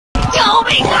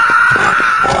命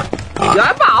啊！元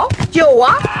宝，救我！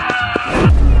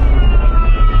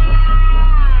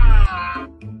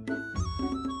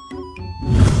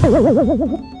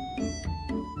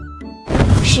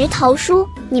石头叔，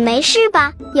你没事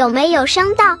吧？有没有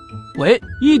伤到？喂，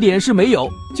一点事没有，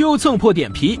就蹭破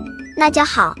点皮。那就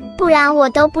好，不然我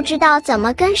都不知道怎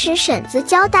么跟石婶子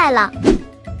交代了。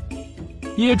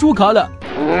野猪卡了。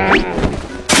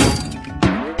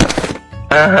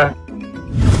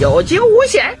有惊无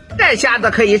险，这下子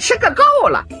可以吃个够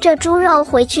了。这猪肉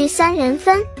回去3人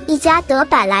分，一家得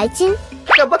100来斤。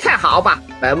这不太好吧？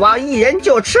本王一人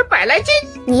就吃100来斤。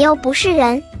你又不是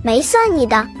人，没算你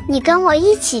的，你跟我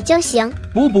一起就行。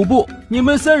不，你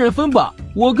们3人分吧，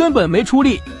我根本没出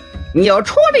力。你有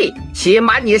出力，起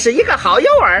码你是一个好诱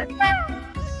饵。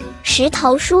石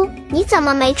头叔，你怎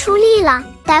么没出力了？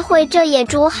待会这野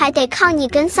猪还得靠你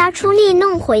跟仨出力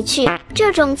弄回去，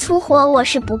这种粗活我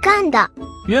是不干的。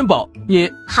元宝，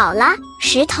你好啦，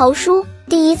石头叔，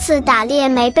第一次打猎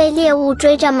没被猎物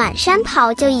追着满山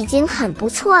跑就已经很不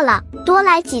错了，多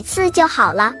来几次就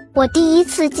好了。我第一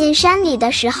次进山里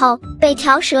的时候被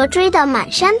条蛇追得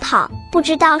满山跑，不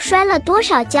知道摔了多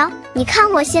少跤，你看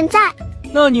我现在。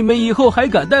那你们以后还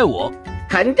敢带我？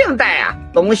肯定带啊，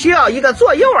总需要一个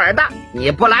做诱饵的，你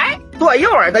不来，做诱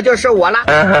饵的就是我了。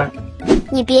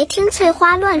你别听翠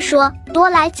花乱说，多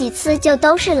来几次就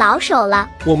都是老手了。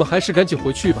我们还是赶紧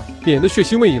回去吧，免得血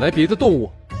腥味引来别的动物。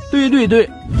对。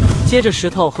接着石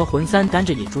头和魂三担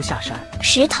着野猪下山。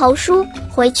石头叔，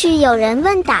回去有人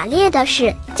问打猎的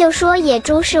事，就说野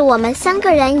猪是我们3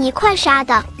个人一块杀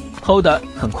的。好的。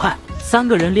很快，3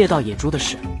个人猎到野猪的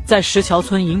事在石桥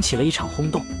村引起了一场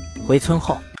轰动。回村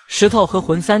后，石头和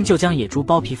魂三就将野猪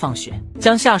剥皮放血，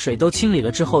将下水都清理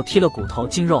了之后，剔了骨头、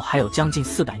筋肉，还有将近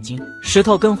400斤。石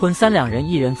头跟魂三2人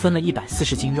一人分了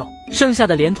140斤肉，剩下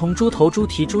的连同猪头、猪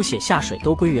蹄、猪血下水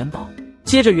都归元宝。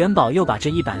接着元宝又把这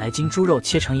100来斤猪肉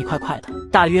切成一块块的，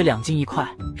大约2斤一块，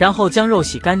然后将肉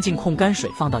洗干净，控干水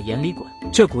放到盐里滚。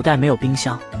这古代没有冰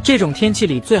箱，这种天气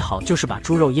里最好就是把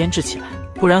猪肉腌制起来，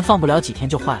不然放不了几天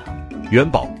就坏了。元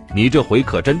宝，你这回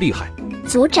可真厉害。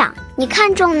族长，你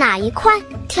看中哪一块？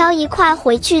挑一块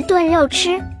回去炖肉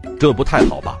吃。这不太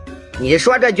好吧？你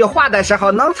说这句话的时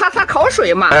候能擦擦口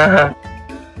水吗？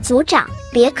族长，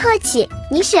别客气，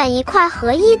你选一块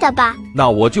合意的吧。那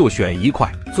我就选1块。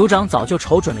族长早就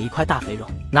瞅准了一块大肥肉，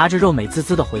拿着肉美滋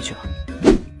滋的回去了。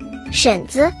婶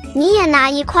子，你也拿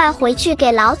一块回去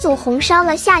给老祖红烧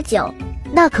了下酒。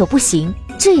那可不行，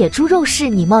这野猪肉是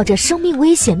你冒着生命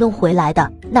危险弄回来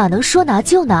的，哪能说拿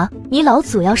就拿？你老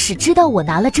祖要是知道我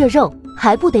拿了这肉，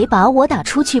还不得把我打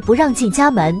出去，不让进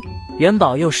家门？元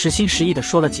宝又实心实意地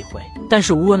说了几回，但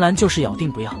是吴文兰就是咬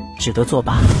定不要，只得作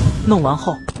罢。弄完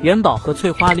后，元宝和翠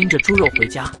花拎着猪肉回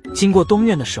家。经过东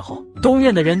院的时候，东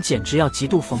院的人简直要极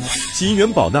度疯了。金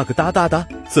元宝那个哒哒哒，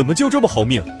怎么就这么好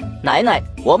命？奶奶，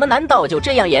我们难道就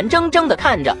这样眼睁睁地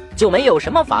看着，就没有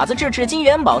什么法子支持金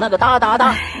元宝那个哒哒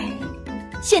哒？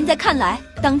现在看来，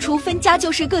当初分家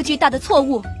就是个巨大的错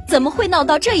误，怎么会闹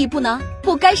到这一步呢？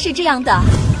不该是这样的。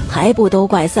还不都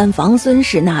怪三房孙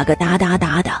是那个哒哒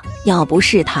哒的，要不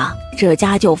是他，这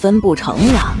家就分不成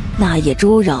了。那野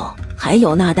猪肉还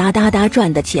有那哒哒哒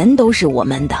赚的钱都是我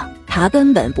们的，他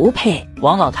根本不配。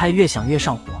王老太越想越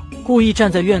上火，故意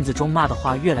站在院子中骂的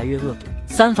话越来越恶毒。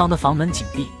3房的房门紧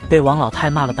闭，被王老太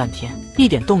骂了半天，一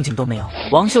点动静都没有。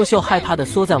王秀秀害怕地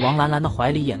缩在王兰兰的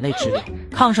怀里，眼泪直流。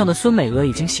炕上的孙美娥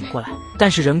已经醒过来，但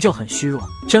是仍旧很虚弱，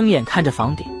睁眼看着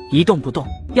房顶一动不动，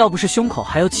要不是胸口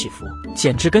还有起伏，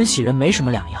简直跟喜人没什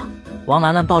么两样。王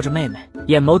兰兰抱着妹妹，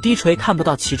眼眸低垂，看不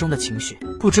到其中的情绪，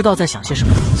不知道在想些什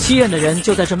么。西院的人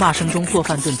就在这骂声中做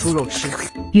饭炖猪肉吃。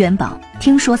元宝，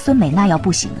听说孙美那要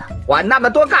不行了，管那么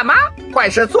多干嘛？坏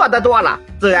事做得多了，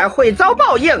自然会遭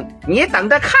报应。你等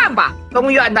着看吧，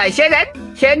东院那些人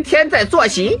天天在做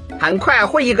戏，很快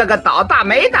会一个个倒大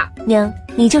霉的。娘，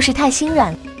你就是太心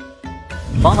软了。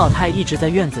王老太一直在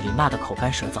院子里骂得口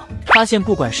干舌燥，发现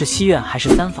不管是西院还是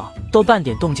3房，都半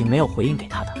点动静没有回应给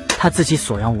他的，他自己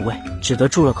索然无味，只得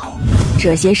住了口。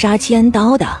这些杀千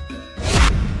刀的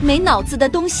没脑子的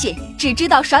东西，只知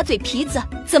道耍嘴皮子，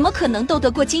怎么可能斗得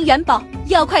过金元宝？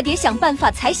要快点想办法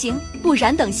才行，不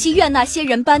然等西院那些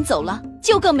人搬走了，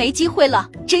就更没机会了。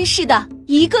真是的，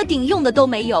一个顶用的都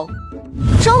没有。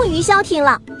终于消停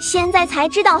了，现在才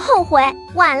知道后悔，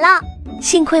晚了。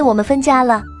幸亏我们分家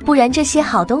了，不然这些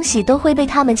好东西都会被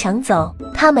他们抢走，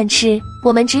他们吃，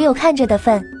我们只有看着的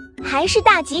份。还是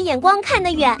大姐眼光看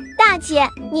得远，大姐，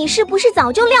你是不是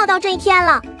早就料到这一天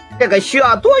了？这个需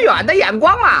要多远的眼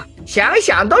光啊，想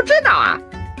想都知道啊。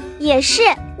也是，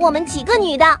我们几个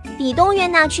女的比东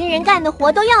院那群人干的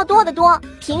活都要多得多，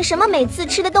凭什么每次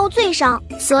吃的都最少？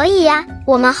所以呀，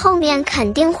我们后面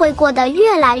肯定会过得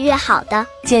越来越好的，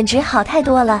简直好太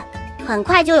多了。很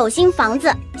快就有新房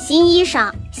子、新衣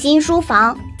裳、新书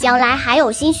房，将来还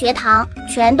有新学堂，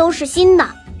全都是新的。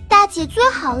大姐最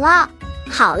好了。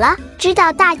好了，知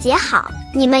道大姐好，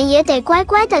你们也得乖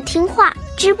乖的听话，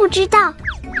知不知道？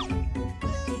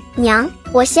娘，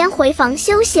我先回房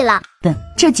休息了。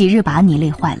这几日把你累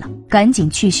坏了，赶紧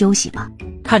去休息吧。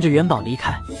看着元宝离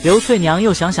开，刘翠娘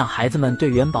又想想孩子们对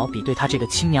元宝比对她这个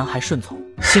亲娘还顺从，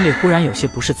心里忽然有些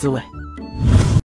不是滋味。